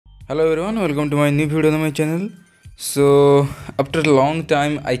Hello everyone, welcome to my new video on my channel. So after a long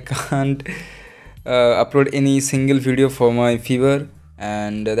time I can't upload any single video for my fever,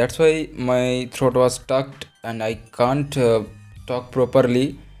 and that's why my throat was stuck and I can't talk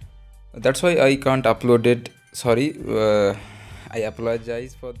properly. That's why I can't upload it. Sorry, I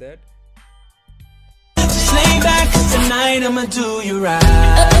apologize for that. Lay back tonight, I'ma do you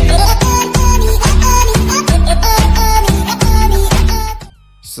right.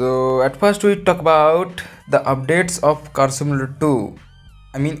 So at first we talk about the updates of Car Simulator 2.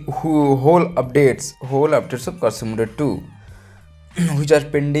 I mean whole updates of Car Simulator 2 which are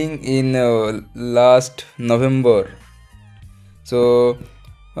pending in last November. So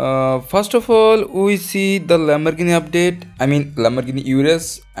first of all we see the Lamborghini update, I mean Lamborghini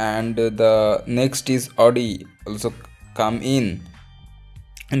Urus, and the next is Audi also come in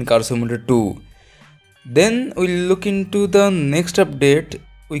Car Simulator 2. Then we'll look into the next update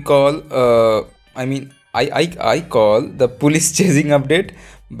we call I call the police chasing update,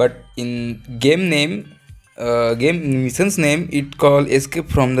 but in game mission's name it called escape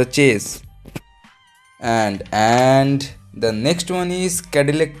from the chase. And the next one is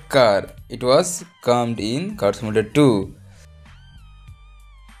Cadillac car. It was comed in Car Simulator 2.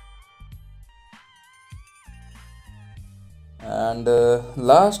 And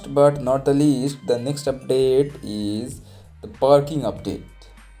last but not the least, the next update is the parking update.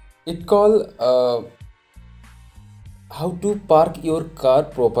 It call how to park your car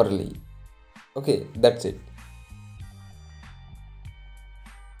properly. Okay, that's it.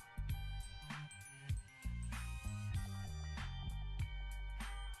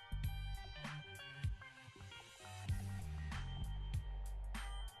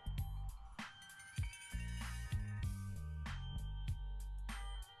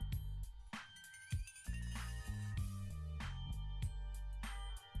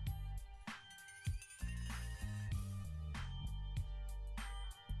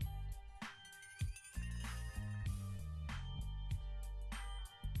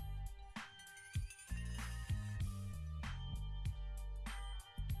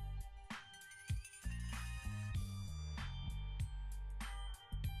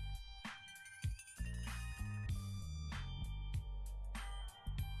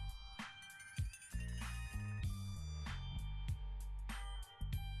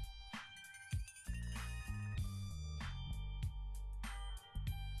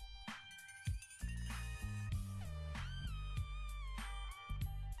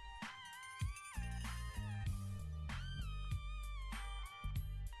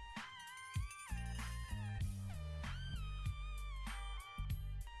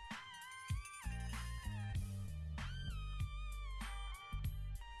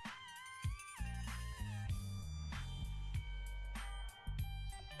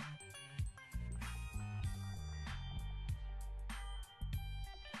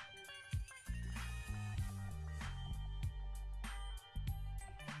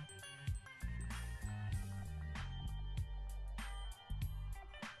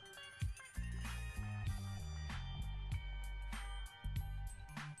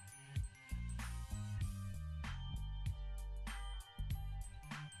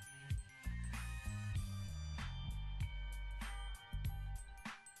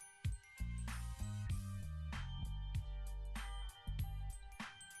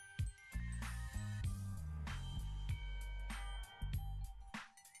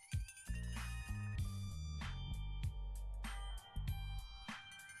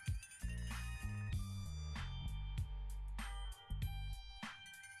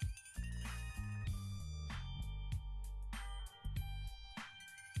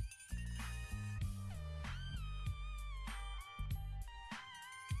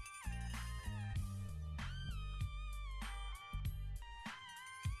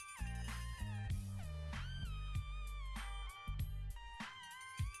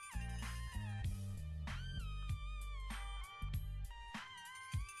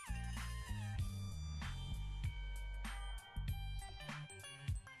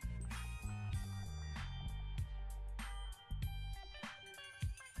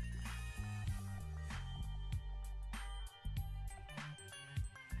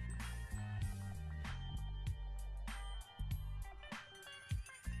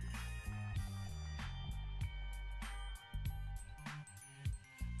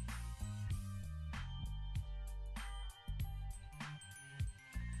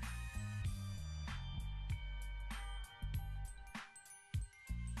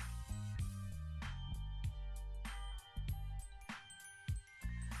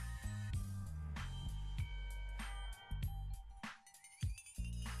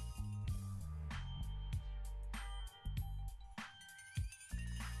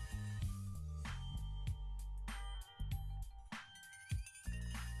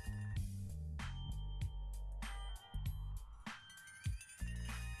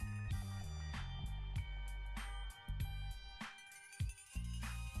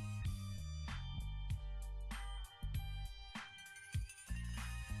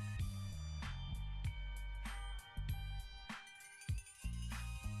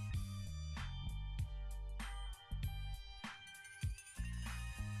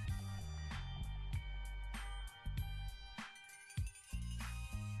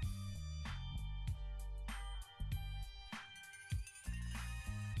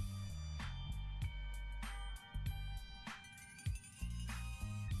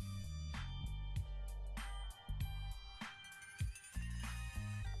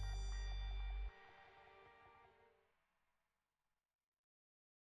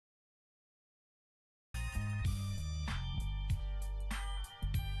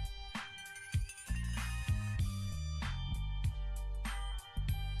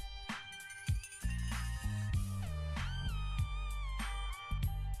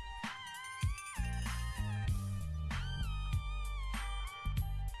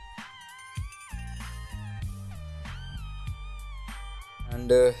 And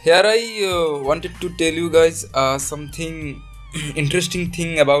here I wanted to tell you guys something interesting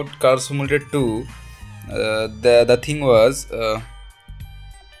thing about Car Simulator 2. The thing was,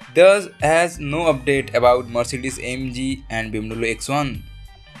 there has no update about Mercedes AMG and BMW X1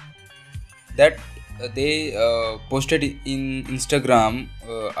 that they posted in Instagram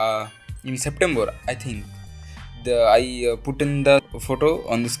in September, I think. I put in the photo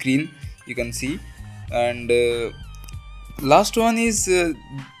on the screen, you can see. And last one is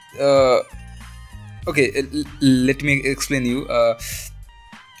okay, let me explain you.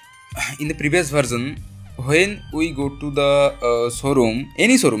 In the previous version, when we go to the showroom,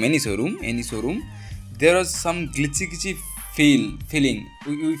 any showroom, there was some glitchy feeling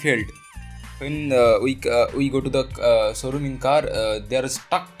we felt when we go to the showroom in car. They are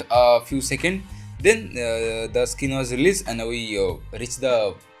stuck a few seconds, then the skin was released and we reach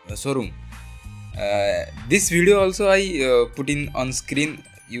the showroom. This video also I put in on screen,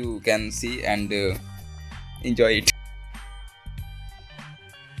 you can see and enjoy it.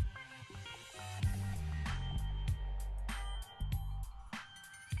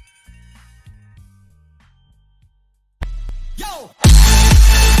 Yo!